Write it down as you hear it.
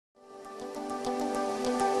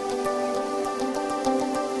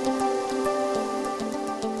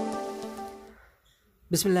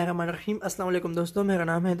बिस्मिल्लाहिर्रहमानिर्रहीम। अस्सलाम वालेकुम दोस्तों, मेरा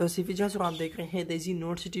नाम है तौसीफ इजाज़ और आप देख रहे हैं देजी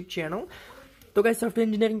नोट्स यूट्यूब चैनल। तो गाइस सॉफ्टवेयर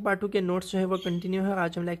इंजीनियरिंग पार्ट 2 के नोट्स जो है वो कंटिन्यू है।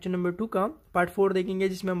 आज हम लेक्चर नंबर 2 का पार्ट 4 देखेंगे,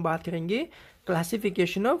 जिसमें हम बात करेंगे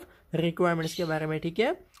क्लासिफिकेशन ऑफ रिक्वायरमेंट्स के बारे में। ठीक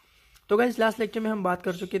है, तो गाइस लास्ट लेक्चर में हम बात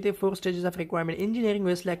कर चुके थे 4 स्टेजेस ऑफ रिक्वायरमेंट इंजीनियरिंग।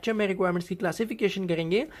 इस लेक्चर में रिक्वायरमेंट्स की क्लासिफिकेशन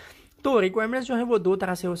करेंगे। तो रिक्वायरमेंट्स जो है वो दो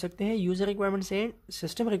तरह से हो सकते हैं, user requirements and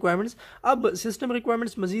system requirements. अब सिस्टम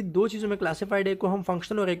रिक्वायरमेंट्स मजीद दो चीज़ों में क्लासिफाइड है, एक को हम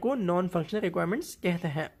फंक्शनल और एक को नॉन फंक्शनल रिक्वायरमेंट्ट्स कहते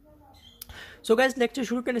हैं। सो गाइस लेक्चर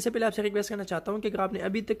शुरू करने से पहले आपसे रिक्वेस्ट करना चाहता हूं कि अगर आपने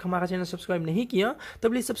अभी तक हमारा चैनल सब्सक्राइब नहीं किया तो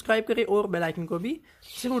प्लीज सब्सक्राइब करें और बेल आइकन को भी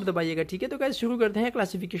जरूर दबाइएगा। ठीक है, तो गाइस शुरू करते हैं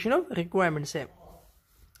क्लासिफिकेशन ऑफ रिक्वायरमेंट से।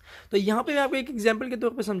 तो यहाँ पे मैं आपको एक एग्जांपल के तौर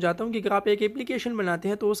पे समझाता हूँ कि अगर आप एक एप्लीकेशन बनाते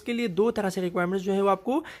हैं तो उसके लिए दो तरह से रिक्वायरमेंट्स जो है वो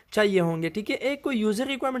आपको चाहिए होंगे। ठीक है, एक को यूजर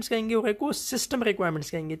रिक्वायरमेंट्स कहेंगे और एक को सिस्टम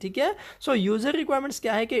रिक्वायरमेंट्स कहेंगे। ठीक है, सो यूजर रिक्वायरमेंट्स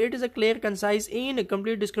क्या है कि it is a clear concise in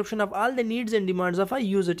complete description of all the needs and demands of a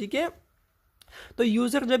user. ठीक है, तो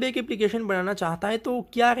यूजर जब एक एप्लीकेशन बनाना चाहता है तो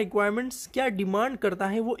क्या रिक्वायरमेंट्स क्या डिमांड करता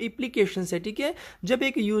है वो एप्लीकेशन से। ठीक है, जब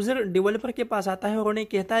एक यूजर डेवलपर के पास आता है और उन्हें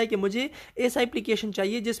कहता है कि मुझे ऐसा एप्लीकेशन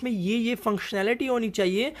चाहिए जिसमें ये फंक्शनैलिटी होनी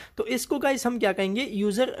चाहिए, तो इसको गाइस हम क्या कहेंगे,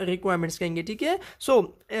 यूजर रिक्वायरमेंट्स कहेंगे। ठीक है, so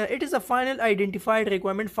it is a final identified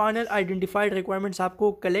requirement. Final identified requirements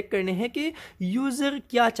आपको कलेक्ट करने हैं कि यूजर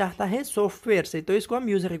क्या चाहता है सॉफ्टवेयर से, तो इसको हम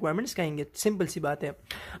यूजर रिक्वायरमेंट्स कहेंगे। सिंपल सी बात है।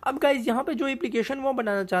 अब गाइस यहाँ पे जो एप्लीकेशन वो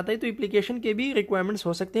बनाना चाहता है तो एप्लीकेशन के भी रिक्वायरमेंट्स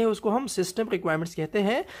हो सकते हैं, उसको हम सिस्टम रिक्वायरमेंट्स कहते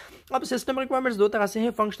हैं। अब सिस्टम रिक्वायरमेंट्स दो तरह से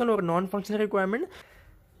हैं, फंक्शनल और नॉन फंक्शनल रिक्वायरमेंट।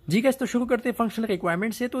 जी गाइस, तो शुरू करते हैं फंक्शनल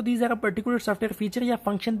रिक्वायरमेंट से। तो these are a particular software feature या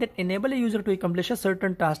function that enable a user to accomplish a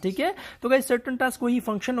certain task. ठीक है, तो गाइस सर्टेन टास्क वही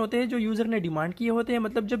फंक्शन होते हैं जो यूजर ने डिमांड किए होते हैं।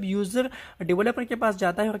 मतलब जब यूजर डेवलपर के पास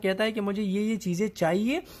जाता है और कहता है कि मुझे ये चीजें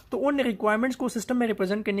चाहिए, तो उन रिक्वायरमेंट्स को सिस्टम में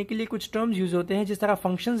रिप्रेजेंट करने के लिए कुछ टर्म्स यूज होते हैं, जिस तरह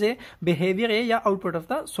फंक्शन है, बिहेवियर है या आउटपुट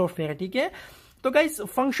ऑफ द सॉफ्टवेयर। ठीक है, तो गाइस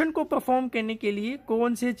फंक्शन को परफॉर्म करने के लिए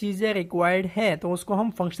कौन सी चीजें रिक्वायर्ड है तो उसको हम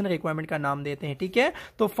फंक्शनल रिक्वायरमेंट का नाम देते हैं। ठीक है,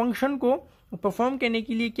 तो फंक्शन को परफॉर्म करने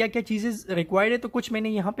के लिए क्या क्या चीजें रिक्वायर्ड है, तो कुछ मैंने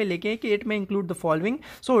यहाँ पे लेके कि इट में include the following.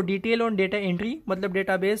 So detail on data entry, मतलब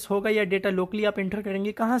डेटाबेस होगा या डेटा लोकली आप एंटर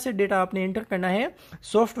करेंगे, कहाँ से डेटा आपने एंटर करना है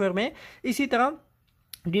सॉफ्टवेयर में। इसी तरह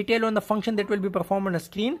detail on the function that will be performed on a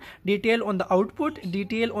screen, detail on the output,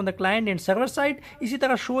 detail on the client and server side, इसी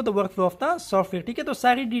तरह show the workflow of the software। ठीक है, तो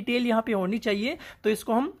सारी डिटेल यहाँ पे होनी चाहिए, तो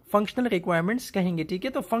इसको हम फंक्शनल रिक्वायरमेंट्स कहेंगे। ठीक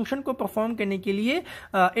है, तो फंक्शन को परफॉर्म करने के लिए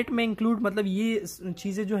इट में इंक्लूड, मतलब ये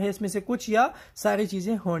चीजें जो है इसमें से कुछ या सारी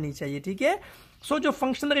चीजें होनी चाहिए। ठीक है, सो जो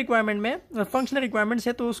फंक्शनल रिक्वायरमेंट्स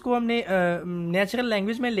है तो उसको हमने नेचुरल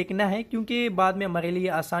लैंग्वेज में लिखना है, क्योंकि बाद में हमारे लिए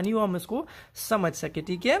आसानी हो, हम उसको समझ सके।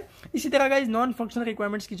 ठीक है, इसी तरह गाइस नॉन फंक्शनल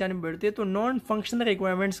रिक्वायरमेंट्स की जानिब बढ़ते हैं। तो नॉन फंक्शनल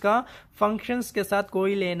रिक्वायरमेंट्स का फंक्शंस के साथ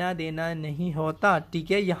कोई लेना देना नहीं होता।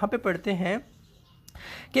 ठीक है, यहाँ पे पढ़ते हैं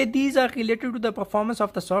कि these are related to the performance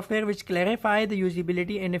of the software which clarify the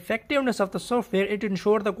usability and effectiveness of the software, it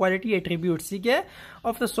ensure the quality attributes। ठीक है,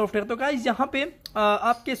 of the software। तो गाइस यहाँ पे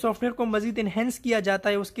आपके सॉफ्टवेयर को मजीद इनहेंस किया जाता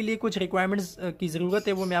है, उसके लिए कुछ रिक्वायरमेंट्स की जरूरत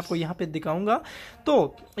है, वो मैं आपको यहाँ पे दिखाऊंगा।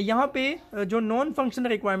 तो यहाँ पे जो नॉन फंक्शनल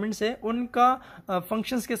रिक्वायरमेंट्स है उनका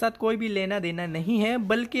फंक्शंस के साथ कोई भी लेना देना नहीं है,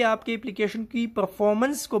 बल्कि आपके एप्लीकेशन की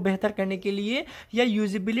परफॉर्मेंस को बेहतर करने के लिए या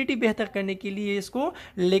यूजिबिलिटी बेहतर करने के लिए इसको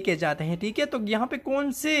लेके जाते हैं। ठीक है, तो यहाँ पे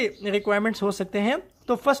कौन से रिक्वायरमेंट्स हो सकते हैं,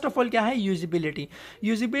 तो फर्स्ट ऑफ ऑल क्या है, यूजिबिलिटी।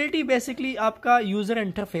 यूजिबिलिटी बेसिकली आपका यूजर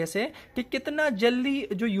इंटरफेस है कि कितना जल्दी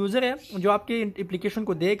जो यूजर है जो आपके एप्लीकेशन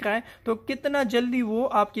को देख रहा है, तो कितना जल्दी वो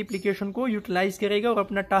आपकी एप्लीकेशन को यूटिलाइज करेगा और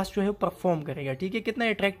अपना टास्क जो है परफॉर्म करेगा। ठीक है, कितना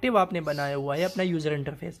अट्रैक्टिव आपने बनाया हुआ है अपना यूजर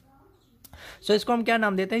इंटरफेस। सो इसको हम क्या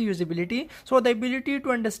नाम देते हैं, usability. So the ability to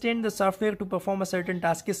understand the software to perform a certain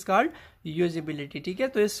task is called usability. ठीक है,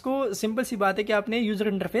 तो इसको सिंपल सी बात है कि आपने यूजर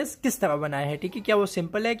इंटरफेस किस तरह बनाया है। ठीक है, क्या वो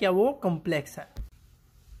सिंपल है, क्या वो कॉम्प्लेक्स है।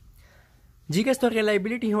 जी गाइस, तो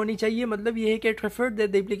रिलायबिलिटी होनी चाहिए, मतलब ये है कि it referred that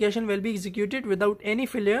the application will be executed without any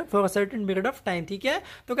failure for a certain period of time. ठीक है,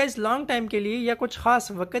 तो गाइस लॉन्ग टाइम के लिए या कुछ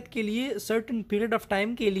खास वक्त के लिए, सर्टेन पीरियड ऑफ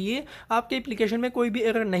टाइम के लिए आपके एप्लीकेशन में कोई भी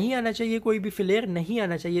एरर नहीं आना चाहिए, कोई भी फेलियर नहीं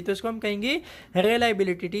आना चाहिए, तो इसको हम कहेंगे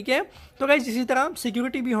रिलायबिलिटी। ठीक है, तो गाइस इसी तरह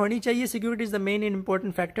सिक्योरिटी भी होनी चाहिए। Security is the main and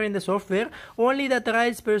important factor in the software. Only the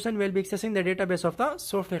authorised person will be accessing the database of the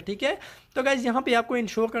software. ठीक है, तो गाइस यहाँ पे आपको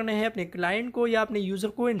इंश्योर करना है, अपने क्लाइंट को या अपने यूजर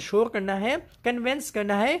को इंश्योर करना है, कन्विंस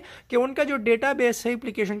करना है कि उनका जो डेटाबेस है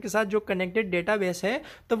एप्लीकेशन के साथ जो कनेक्टेड डेटाबेस है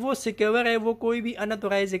तो वो सिक्योर है, वो कोई भी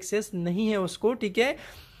अनऑथराइज्ड एक्सेस नहीं है उसको। ठीक है,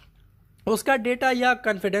 उसका डेटा या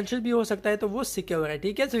कॉन्फिडेंशियल भी हो सकता है, तो वो सिक्योर है।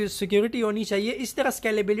 ठीक है, तो सिक्योरिटी होनी चाहिए। इस तरह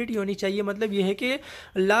स्केलेबिलिटी होनी चाहिए, मतलब ये है कि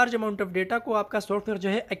लार्ज अमाउंट ऑफ डेटा को आपका सॉफ्टवेयर जो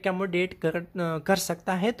है एकोमोडेट कर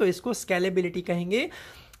सकता है, तो इसको स्केलेबिलिटी कहेंगे।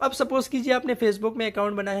 अब सपोज कीजिए आपने फेसबुक में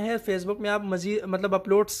अकाउंट बनाया है, फेसबुक में आप मजीद मतलब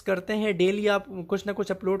अपलोड्स करते हैं, डेली आप कुछ ना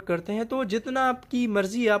कुछ अपलोड करते हैं, तो जितना आपकी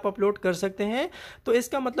मर्जी आप अपलोड कर सकते हैं। तो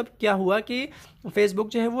इसका मतलब क्या हुआ कि फेसबुक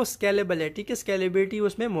जो है वो स्केलेबल है, ठीक है, स्केलेबिलिटी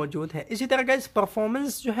उसमें मौजूद है। इसी तरह का इस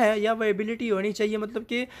परफॉर्मेंस जो है या वो एबिलिटी होनी चाहिए, मतलब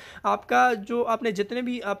कि आपका जो आपने जितने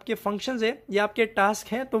भी आपके फंक्शंस है या आपके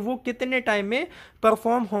टास्क हैं तो वो कितने टाइम में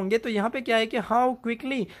परफॉर्म होंगे। तो यहाँ पे क्या है कि how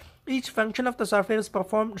quickly each function of the software is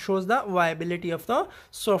performed shows the viability of the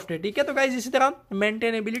software, ठीक है। तो गाइज इसी तरह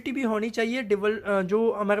मेंटेनेबिलिटी भी होनी चाहिए। जो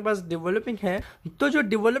हमारे पास डेवलपिंग है, तो जो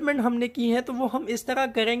डेवलपमेंट हमने की है तो वो हम इस तरह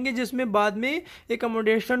करेंगे जिसमें बाद में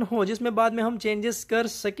एकमोडेशन हो, जिसमें बाद में हम चेंजेस कर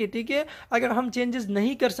सके, ठीक है। अगर हम चेंजेस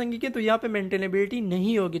नहीं कर सकेंगे तो यहाँ पे मेंटेनेबिलिटी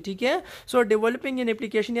नहीं होगी, ठीक है। सो डेवलपिंग इन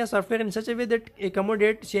एप्लीकेशन या software in such A way that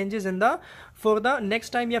एकमोडेट changes in the for the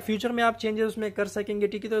next time या फ्यूचर में आप चेंजेस उसमें कर सकेंगे,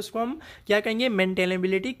 ठीक है। तो इसको हम क्या कहेंगे,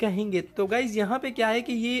 मेंटेनेबिलिटी कहेंगे। तो गाइज यहाँ पे क्या है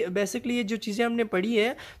कि ये बेसिकली ये जो चीज़ें हमने पढ़ी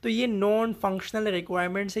है तो ये नॉन फंक्शनल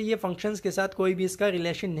रिक्वायरमेंट्स है, ये फंक्शंस के साथ कोई भी इसका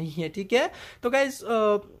रिलेशन नहीं है, ठीक है। तो गाइज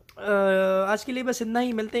आज के लिए बस इतना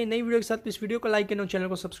ही, मिलते हैं नई वीडियो के साथ। इस वीडियो को लाइक करना, चैनल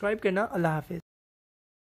को सब्सक्राइब करना। अल्लाह हाफिज़।